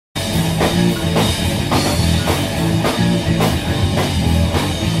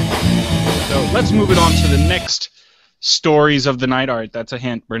let's move it on to the next stories of the night. All right, that's a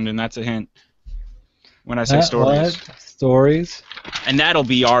hint, Brendan. That's a hint. When I say stories. What? Stories? And that'll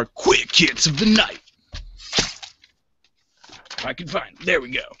be our quick hits of the night. If I can find it. There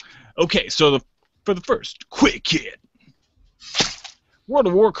we go. Okay, so for the first quick hit. World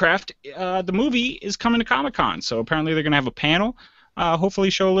of Warcraft, the movie is coming to Comic-Con, so apparently they're going to have a panel, hopefully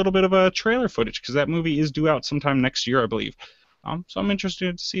show a little bit of a trailer footage, because that movie is due out sometime next year, I believe. So I'm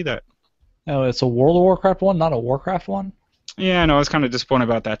interested to see that. Oh, it's a World of Warcraft one, not a Warcraft one? Yeah, no, I was kind of disappointed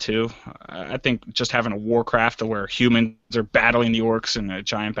about that, too. I think just having a Warcraft where humans are battling the orcs in a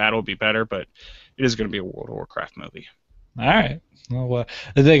giant battle would be better, but it is going to be a World of Warcraft movie. All right. Well,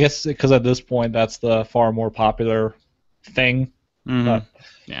 I guess because at this point that's the far more popular thing. Mm-hmm. But,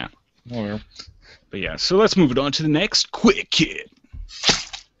 yeah. Whatever. But yeah, so let's move it on to the next quick hit.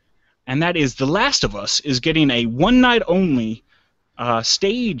 And that is The Last of Us is getting a one-night-only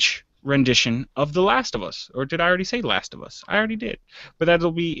stage rendition of The Last of Us. Or did I already say Last of Us? I already did. But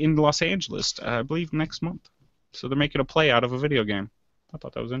that'll be in Los Angeles, I believe, next month. So they're making a play out of a video game. I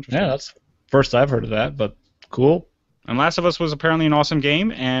thought that was interesting. Yeah, that's first I've heard of that, but cool. And Last of Us was apparently an awesome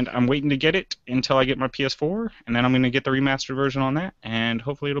game, and I'm waiting to get it until I get my PS4, and then I'm going to get the remastered version on that, and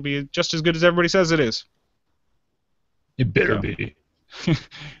hopefully it'll be just as good as everybody says it is. It better be.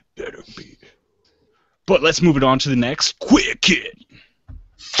 Better be. But let's move it on to the next quick hit.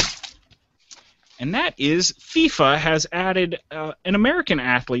 And that is FIFA has added an American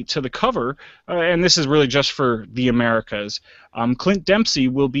athlete to the cover, and this is really just for the Americas. Clint Dempsey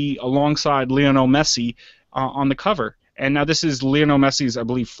will be alongside Lionel Messi on the cover. And now this is Lionel Messi's, I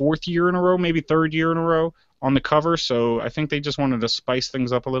believe, 4th year in a row, maybe 3rd year in a row on the cover, so I think they just wanted to spice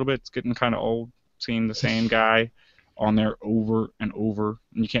things up a little bit. It's getting kind of old seeing the same guy on there over and over,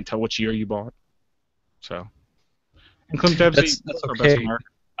 and you can't tell which year you bought. So, and Clint Dempsey, that's our okay. best American.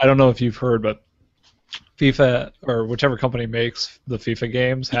 I don't know if you've heard, but FIFA, or whichever company makes the FIFA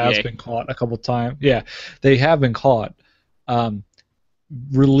games, has been caught a couple times. Yeah, they have been caught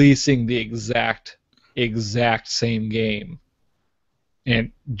releasing the exact same game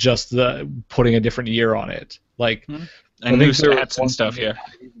and just putting a different year on it. Like, and new stats and stuff, yeah.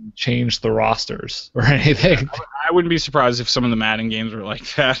 Change the rosters or anything. I wouldn't be surprised if some of the Madden games were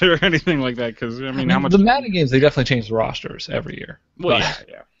like that or anything like that, because I mean, how much the Madden games, they definitely change the rosters every year. Well, but,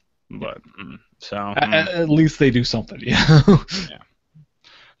 yeah. But so at least they do something,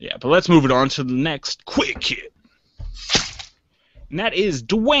 Yeah, but let's move it on to the next quick hit. And that is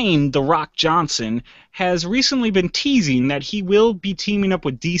Dwayne "The Rock" Johnson has recently been teasing that he will be teaming up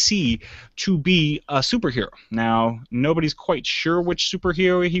with DC to be a superhero. Now, nobody's quite sure which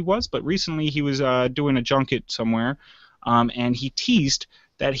superhero he was, but recently he was doing a junket somewhere, and he teased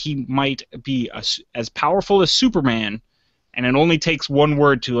that he might be as powerful as Superman, and it only takes one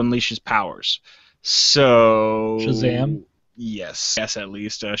word to unleash his powers. So Shazam? Yes, at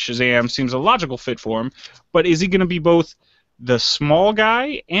least. Shazam seems a logical fit for him, but is he going to be both the small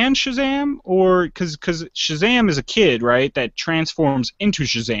guy and Shazam, or because Shazam is a kid, right, that transforms into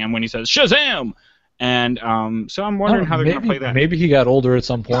Shazam when he says Shazam, and so I'm wondering how they're going to play that. Maybe he got older at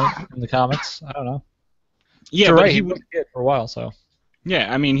some point in the comics. I don't know. Yeah, You're but right, he was a kid for a while, so.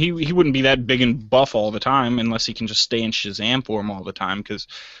 Yeah, I mean he wouldn't be that big and buff all the time unless he can just stay in Shazam form all the time, because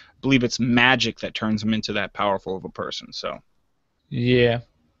I believe it's magic that turns him into that powerful of a person. So. Yeah.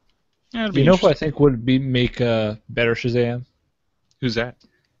 You know who I think would make a better Shazam? Who's that?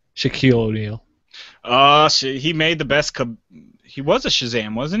 Shaquille O'Neal. He made the best. He was a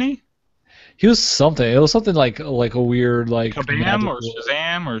Shazam, wasn't he? He was something. It was something like a weird like. Kabam or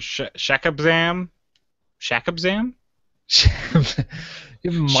Shazam or Shakabzam? Shakabzam?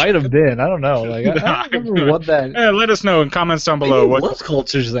 It might have been. I don't know. Like I don't remember what that. Let us know in comments down below. What was called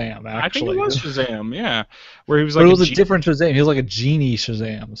Shazam? Actually, I think it was Shazam. Yeah, where he was like. But it was a different Shazam. He was like a genie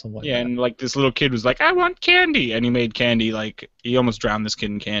Shazam or something like that. Yeah, and like this little kid was like, "I want candy," and he made candy. Like he almost drowned this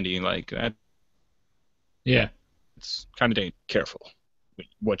kid in candy. Like that. Yeah, it's kind of careful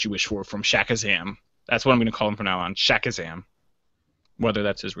what you wish for from Shakazam. That's what I'm going to call him from now on, Shakazam. Whether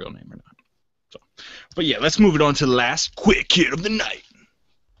that's his real name or not. So, but yeah, let's move it on to the last quick hit of the night.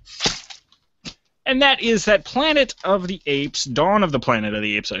 And that is that Planet of the Apes, Dawn of the Planet of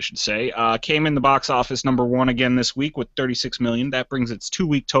the Apes, I should say, came in the box office #1 again this week with $36 million. That brings its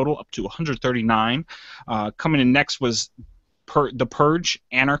 2-week total up to $139. Coming in next was The Purge: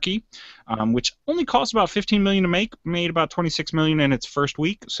 Anarchy, which only cost about $15 million to make, made about $26 million in its first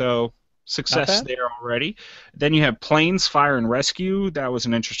week, so success there already. Then you have Planes, Fire and Rescue. That was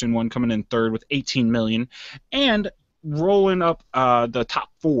an interesting one, coming in third with $18 million. And rolling up the top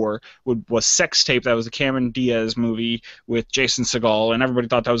four was Sex Tape. That was a Cameron Diaz movie with Jason Segel, and everybody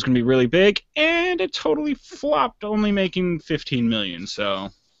thought that was going to be really big, and it totally flopped, only making $15 million. So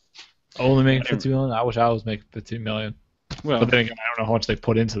only making $15 million. I wish I was making $15 million. Well, but then again, I don't know how much they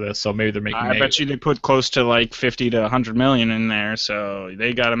put into this, so maybe they're making. I bet you they put close to like 50 to 100 million in there, so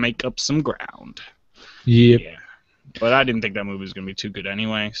they got to make up some ground. Yep. Yeah, but I didn't think that movie was going to be too good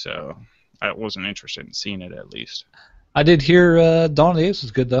anyway, so I wasn't interested in seeing it at least. I did hear Dawn of the Apes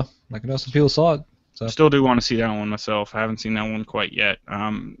was good though. Like I know some people saw it. So. Still do want to see that one myself. I haven't seen that one quite yet.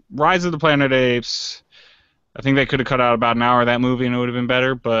 Rise of the Planet of the Apes. I think they could have cut out about an hour of that movie and it would have been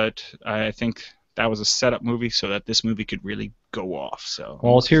better, but I think that was a setup movie so that this movie could really go off. So.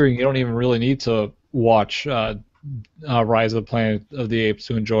 Well, I was hearing you don't even really need to watch Rise of the Planet of the Apes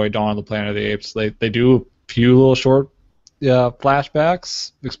to enjoy Dawn of the Planet of the Apes. They do a few little short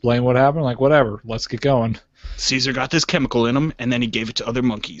flashbacks, explain what happened, like whatever. Let's get going. Caesar got this chemical in him, and then he gave it to other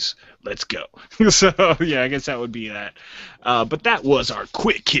monkeys. Let's go. So, yeah, I guess that would be that. But that was our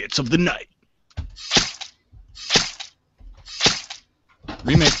quick hits of the night.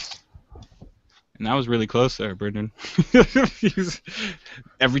 Remix. And that was really close there, Brendan.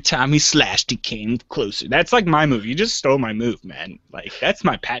 Every time he slashed, he came closer. That's like my move. You just stole my move, man. Like, that's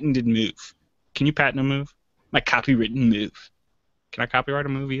my patented move. Can you patent a move? My copywritten move. Can I copyright a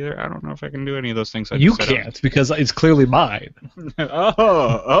move either? I don't know if I can do any of those things. You can't because it's clearly mine.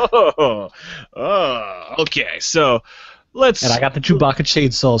 Okay, so let's. And I got the Chewbacca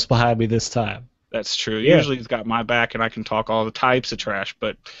chainsaws behind me this time. That's true. Yeah. Usually he's got my back and I can talk all the types of trash,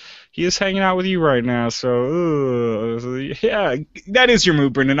 but he is hanging out with you right now, so yeah, that is your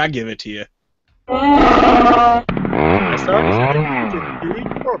move, Brendan. I give it to you.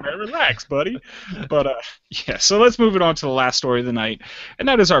 Man, relax, buddy. But yeah, so let's move it on to the last story of the night, and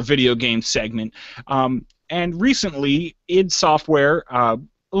that is our video game segment. And recently, id Software,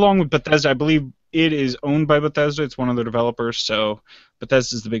 along with Bethesda, I believe id is owned by Bethesda. It's one of their developers, so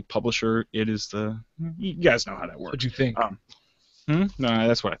Bethesda is the big publisher. Id is the. You guys know how that works. What do you think? No,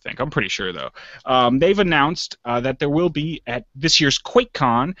 that's what I think. I'm pretty sure, though. They've announced that there will be, at this year's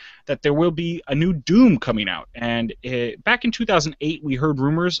QuakeCon, that there will be a new Doom coming out. And back in 2008, we heard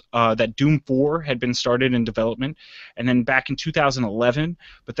rumors that Doom 4 had been started in development. And then back in 2011,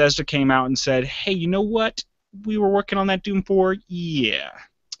 Bethesda came out and said, hey, you know what? We were working on that Doom 4. Yeah.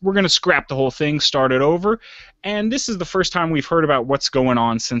 We're going to scrap the whole thing, start it over. And this is the first time we've heard about what's going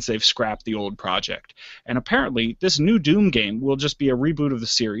on since they've scrapped the old project. And apparently, this new Doom game will just be a reboot of the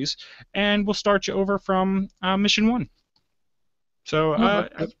series, and we'll start you over from Mission 1. So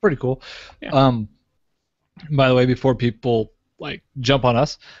that's pretty cool. Yeah. By the way, before people jump on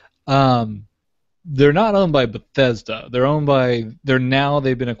us, they're not owned by Bethesda.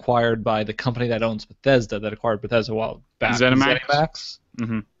 They've been acquired by the company that owns Bethesda that acquired Bethesda a while back. ZeniMax?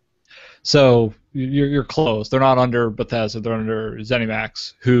 Mm-hmm. So you're close. They're not under Bethesda. They're under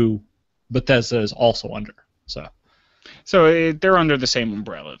ZeniMax, who Bethesda is also under. So they're under the same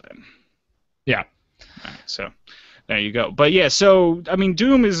umbrella then. Yeah. Right, so there you go. But yeah, so I mean,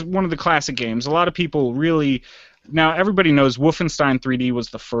 Doom is one of the classic games. A lot of people really. Now, everybody knows Wolfenstein 3D was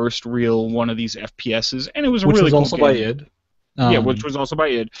the first real one of these FPSs, and it was a really cool game. Which was also by id. Yeah, which was also by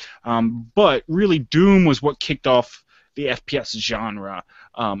id. But really, Doom was what kicked off the FPS genre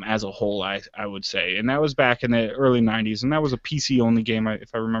as a whole, I would say. And that was back in the early 90s, and that was a PC-only game,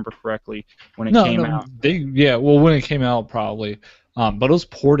 if I remember correctly, when it came out. When it came out, probably. But it was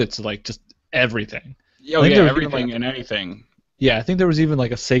ported to, just everything. Oh, yeah, everything and anything. Yeah, I think there was even, a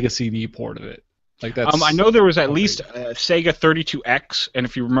Sega CD port of it. I know there was at least a Sega 32X, and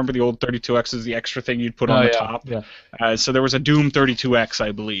if you remember the old 32X is the extra thing you'd put on the top. Yeah. So there was a Doom 32X,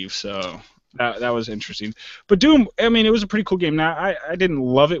 I believe, so that was interesting. But Doom, I mean, it was a pretty cool game. Now, I didn't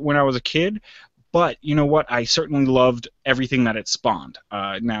love it when I was a kid, but you know what? I certainly loved everything that it spawned.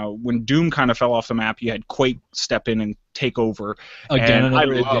 Now, when Doom kind of fell off the map, you had Quake step in and take over. Again, and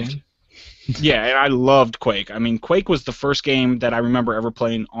another game. Yeah, and I loved Quake. I mean, Quake was the first game that I remember ever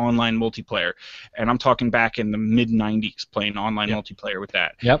playing online multiplayer, and I'm talking back in the mid-'90s playing online multiplayer with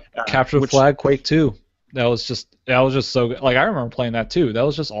that. Yep, Capture the Flag, Quake 2. That was just so good. I remember playing that too. That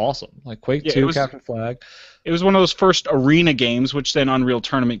was just awesome. Quake 2, Capture the Flag. It was one of those first arena games, which then Unreal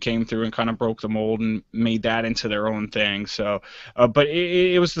Tournament came through and kind of broke the mold and made that into their own thing. So, but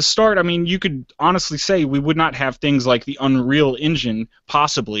it was the start. I mean, you could honestly say we would not have things like the Unreal Engine,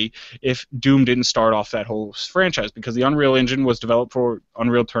 possibly, if Doom didn't start off that whole franchise, because the Unreal Engine was developed for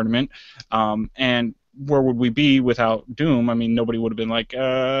Unreal Tournament, and where would we be without Doom? I mean, nobody would have been like,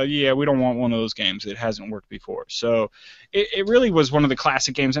 yeah, we don't want one of those games. It hasn't worked before. So it really was one of the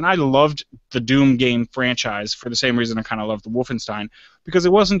classic games, and I loved the Doom game franchise for the same reason I kind of loved the Wolfenstein, because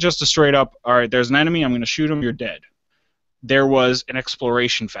it wasn't just a straight up, all right, there's an enemy, I'm going to shoot him, you're dead. There was an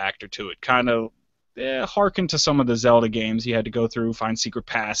exploration factor to it, kind of harken to some of the Zelda games. You had to go through, find secret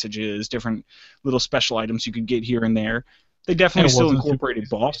passages, different little special items you could get here and there. They definitely still incorporated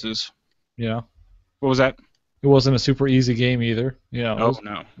bosses. Yeah. What was that? It wasn't a super easy game either. Yeah. Oh,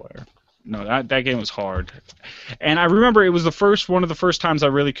 no. No, that game was hard. And I remember it was one of the first times I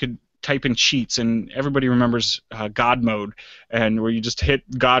really could type in cheats, and everybody remembers God mode, and where you just hit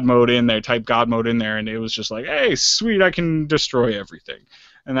God mode in there, type God mode in there, and it was just like, hey, sweet, I can destroy everything.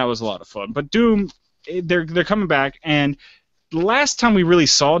 And that was a lot of fun. But Doom, they're coming back, and the last time we really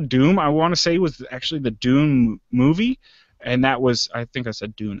saw Doom, I want to say, was actually the Doom movie. And that was, I think I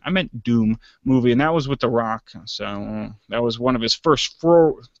said Dune. I meant Doom movie, and that was with The Rock. So that was one of his first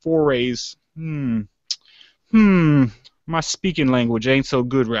forays. My speaking language ain't so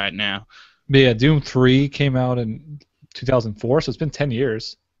good right now. But yeah, Doom 3 came out in 2004, so it's been 10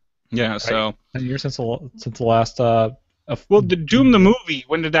 years. Yeah, right? so 10 years since the last. Well, the Doom the movie,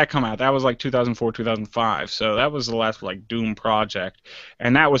 when did that come out? That was like 2004, 2005. So that was the last like Doom project,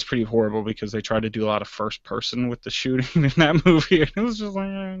 and that was pretty horrible because they tried to do a lot of first person with the shooting in that movie, and it was just like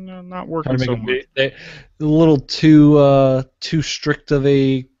not working so much. A little too strict of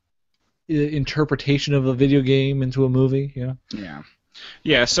a interpretation of a video game into a movie.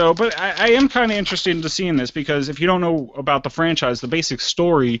 Yeah. So, but I am kind of interested into seeing this, because if you don't know about the franchise, the basic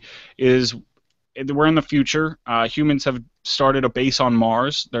story is, we're in the future. Humans have started a base on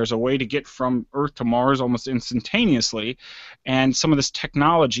Mars. There's a way to get from Earth to Mars almost instantaneously, and some of this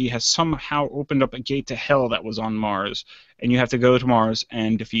technology has somehow opened up a gate to hell that was on Mars, and you have to go to Mars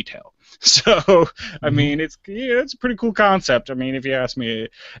and defeat hell. So, I mean, it's a pretty cool concept. I mean, if you ask me,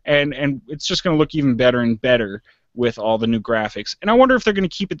 and it's just going to look even better and better with all the new graphics. And I wonder if they're going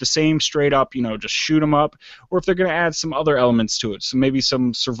to keep it the same straight up, just shoot 'em up, or if they're going to add some other elements to it. So maybe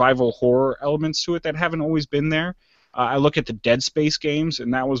some survival horror elements to it that haven't always been there. I look at the Dead Space games,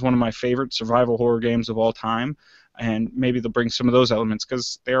 and that was one of my favorite survival horror games of all time. And maybe they'll bring some of those elements,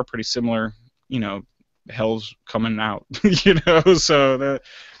 because they are pretty similar. Hell's coming out, So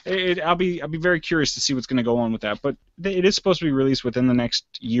I'll be very curious to see what's going to go on with that. But it is supposed to be released within the next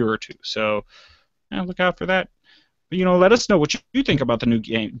year or two. So look out for that. But, let us know what you think about the new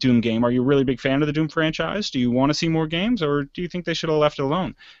Doom game. Are you a really big fan of the Doom franchise? Do you want to see more games, or do you think they should have left it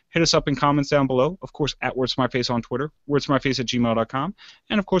alone? Hit us up in comments down below. Of course, at WordsMyFace on Twitter, wordsmyface@gmail.com,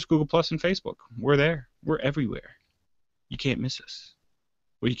 and, of course, Google Plus and Facebook. We're there. We're everywhere. You can't miss us.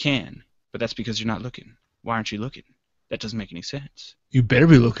 Well, you can, but that's because you're not looking. Why aren't you looking? That doesn't make any sense. You better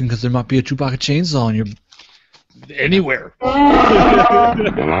be looking, because there might be a Chewbacca chainsaw on your... anywhere. No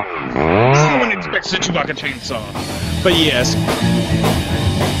one expects a Chewbacca chainsaw. But yes.